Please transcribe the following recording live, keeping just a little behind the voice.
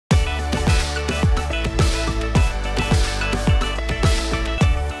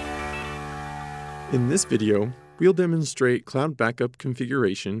In this video, we'll demonstrate Cloud Backup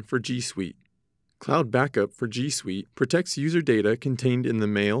configuration for G Suite. Cloud Backup for G Suite protects user data contained in the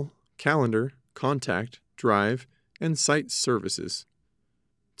Mail, Calendar, Contact, Drive, and Site services.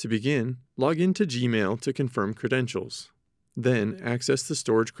 To begin, log into Gmail to confirm credentials. Then, access the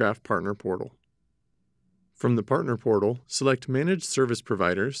StorageCraft Partner Portal. From the Partner Portal, select Manage Service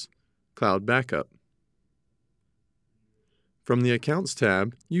Providers, Cloud Backup. From the Accounts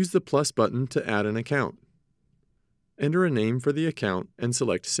tab, use the plus button to add an account. Enter a name for the account and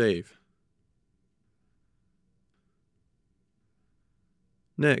select Save.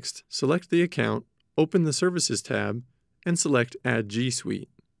 Next, select the account, open the Services tab, and select Add G Suite.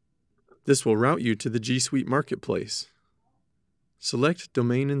 This will route you to the G Suite Marketplace. Select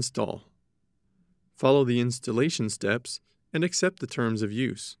Domain Install. Follow the installation steps and accept the terms of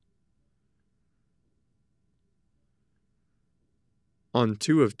use. On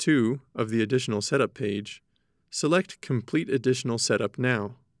 2 of 2 of the Additional Setup page, select Complete Additional Setup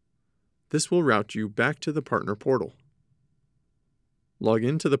Now. This will route you back to the Partner Portal. Log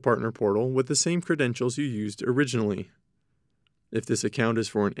into the Partner Portal with the same credentials you used originally. If this account is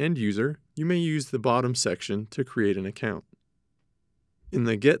for an end user, you may use the bottom section to create an account. In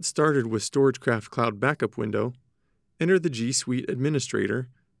the Get Started with StorageCraft Cloud Backup window, enter the G Suite Administrator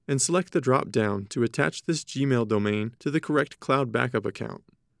and select the drop-down to attach this Gmail domain to the correct Cloud Backup account.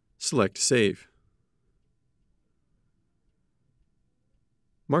 Select Save.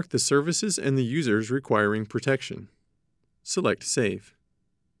 Mark the services and the users requiring protection. Select Save.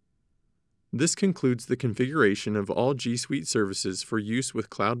 This concludes the configuration of all G Suite services for use with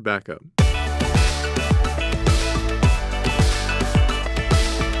Cloud Backup.